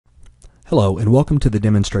Hello and welcome to the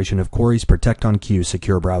demonstration of Quarri's Protect On Q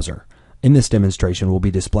secure browser. In this demonstration, we'll be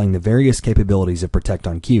displaying the various capabilities of Protect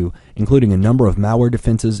On Q, including a number of malware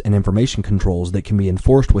defenses and information controls that can be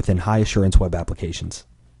enforced within high-assurance web applications.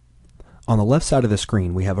 On the left side of the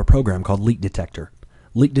screen, we have a program called Leak Detector.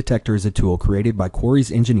 Leak Detector is a tool created by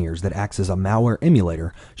Quarri's engineers that acts as a malware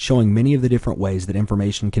emulator, showing many of the different ways that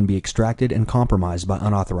information can be extracted and compromised by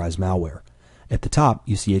unauthorized malware. At the top,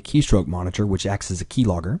 you see a keystroke monitor, which acts as a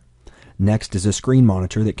keylogger. Next is a screen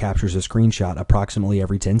monitor that captures a screenshot approximately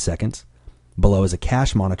every 10 seconds. Below is a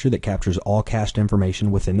cache monitor that captures all cached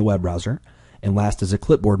information within the web browser. And last is a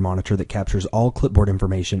clipboard monitor that captures all clipboard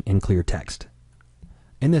information in clear text.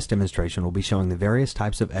 In this demonstration, we'll be showing the various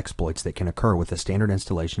types of exploits that can occur with a standard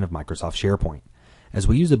installation of Microsoft SharePoint. As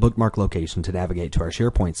we use a bookmark location to navigate to our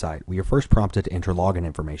SharePoint site, we are first prompted to enter login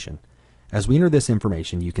information. As we enter this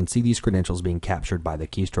information, you can see these credentials being captured by the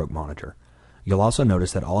keystroke monitor. You'll also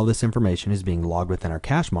notice that all of this information is being logged within our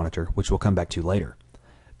cache monitor, which we'll come back to later.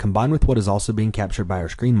 Combined with what is also being captured by our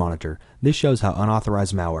screen monitor, this shows how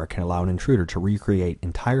unauthorized malware can allow an intruder to recreate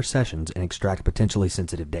entire sessions and extract potentially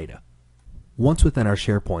sensitive data. Once within our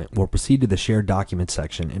SharePoint, we'll proceed to the Shared Documents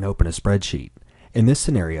section and open a spreadsheet. In this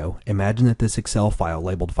scenario, imagine that this Excel file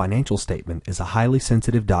labeled Financial Statement is a highly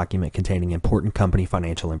sensitive document containing important company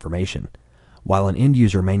financial information. While an end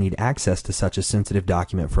user may need access to such a sensitive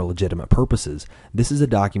document for legitimate purposes, this is a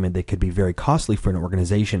document that could be very costly for an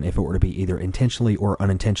organization if it were to be either intentionally or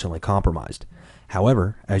unintentionally compromised.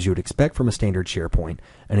 However, as you would expect from a standard SharePoint,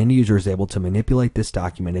 an end user is able to manipulate this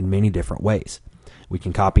document in many different ways. We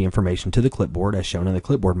can copy information to the clipboard as shown in the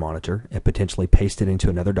clipboard monitor and potentially paste it into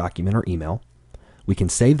another document or email. We can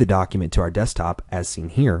save the document to our desktop as seen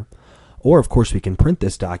here, or of course we can print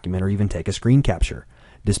this document or even take a screen capture.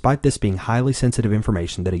 Despite this being highly sensitive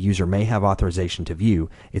information that a user may have authorization to view,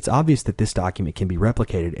 it's obvious that this document can be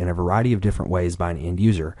replicated in a variety of different ways by an end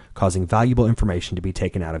user, causing valuable information to be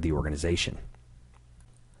taken out of the organization.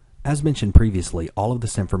 As mentioned previously, all of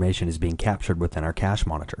this information is being captured within our cache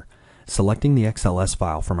monitor. Selecting the XLS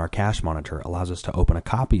file from our cache monitor allows us to open a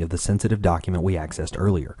copy of the sensitive document we accessed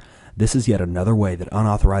earlier. This is yet another way that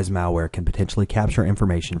unauthorized malware can potentially capture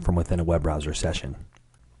information from within a web browser session.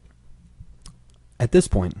 At this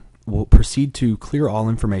point, we'll proceed to clear all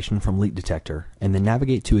information from Leak Detector and then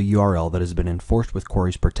navigate to a URL that has been enforced with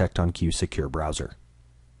Quarri's Protect On Q secure browser.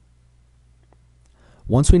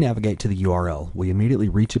 Once we navigate to the URL, we immediately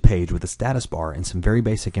reach a page with a status bar and some very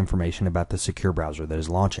basic information about the secure browser that is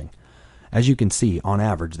launching. As you can see, on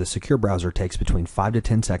average, the secure browser takes between 5 to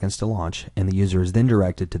 10 seconds to launch, and the user is then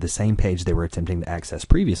directed to the same page they were attempting to access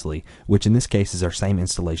previously, which in this case is our same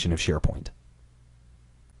installation of SharePoint.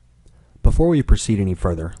 Before we proceed any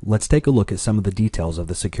further, let's take a look at some of the details of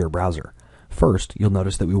the secure browser. First, you'll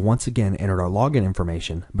notice that we once again entered our login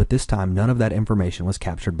information, but this time none of that information was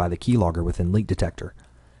captured by the keylogger within Leak Detector.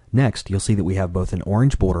 Next, you'll see that we have both an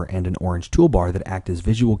orange border and an orange toolbar that act as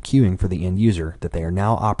visual cueing for the end user that they are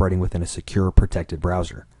now operating within a secure, protected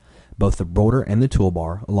browser. Both the border and the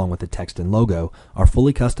toolbar, along with the text and logo, are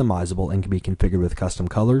fully customizable and can be configured with custom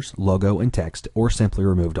colors, logo, and text, or simply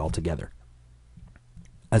removed altogether.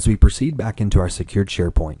 As we proceed back into our secured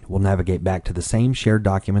SharePoint, we'll navigate back to the same Shared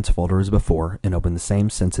Documents folder as before and open the same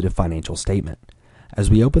sensitive financial statement. As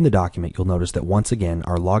we open the document, you'll notice that once again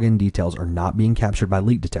our login details are not being captured by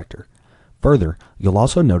Leak Detector. Further, you'll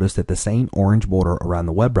also notice that the same orange border around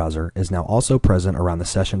the web browser is now also present around the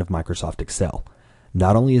session of Microsoft Excel.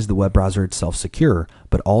 Not only is the web browser itself secure,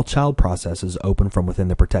 but all child processes open from within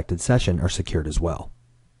the protected session are secured as well.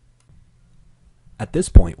 At this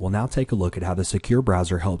point, we'll now take a look at how the secure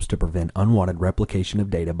browser helps to prevent unwanted replication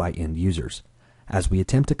of data by end users. As we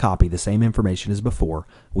attempt to copy the same information as before,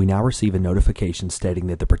 we now receive a notification stating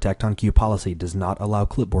that the Protect On Q policy does not allow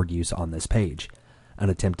clipboard use on this page.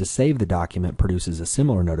 An attempt to save the document produces a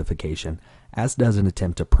similar notification, as does an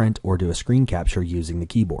attempt to print or do a screen capture using the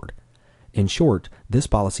keyboard. In short, this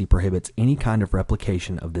policy prohibits any kind of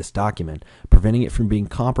replication of this document, preventing it from being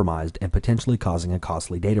compromised and potentially causing a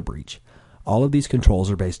costly data breach. All of these controls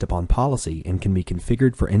are based upon policy and can be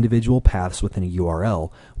configured for individual paths within a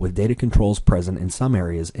URL, with data controls present in some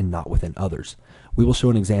areas and not within others. We will show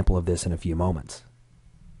an example of this in a few moments.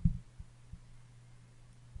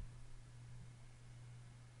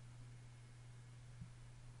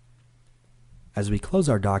 As we close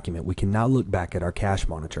our document, we can now look back at our cache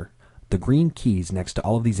monitor. The green keys next to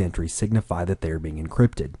all of these entries signify that they are being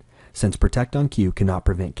encrypted. Since Protect On Q cannot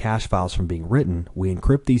prevent cache files from being written, we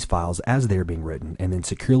encrypt these files as they are being written and then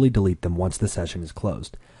securely delete them once the session is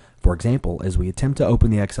closed. For example, as we attempt to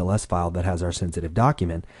open the XLS file that has our sensitive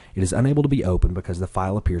document, it is unable to be opened because the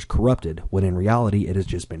file appears corrupted, when in reality it has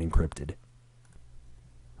just been encrypted.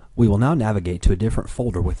 We will now navigate to a different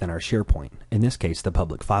folder within our SharePoint, in this case the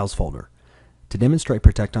Public Files folder. To demonstrate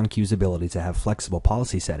Protect On Q's ability to have flexible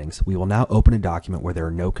policy settings, we will now open a document where there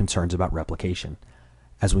are no concerns about replication.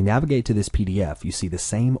 As we navigate to this PDF, you see the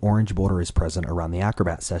same orange border is present around the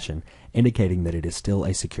Acrobat session, indicating that it is still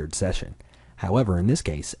a secured session. However, in this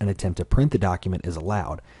case, an attempt to print the document is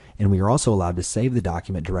allowed, and we are also allowed to save the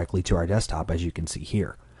document directly to our desktop, as you can see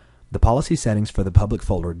here. The policy settings for the public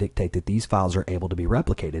folder dictate that these files are able to be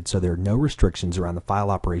replicated, so there are no restrictions around the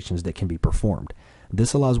file operations that can be performed.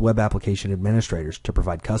 This allows web application administrators to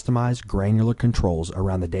provide customized, granular controls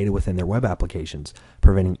around the data within their web applications,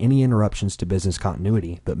 preventing any interruptions to business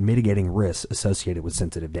continuity, but mitigating risks associated with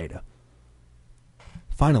sensitive data.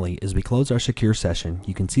 Finally, as we close our secure session,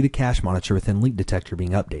 you can see the cache monitor within Leak Detector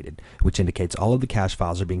being updated, which indicates all of the cache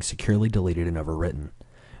files are being securely deleted and overwritten.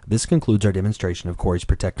 This concludes our demonstration of Quarri's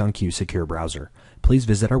Protect On Q secure browser. Please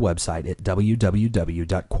visit our website at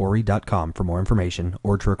www.quarri.com for more information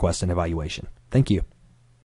or to request an evaluation. Thank you.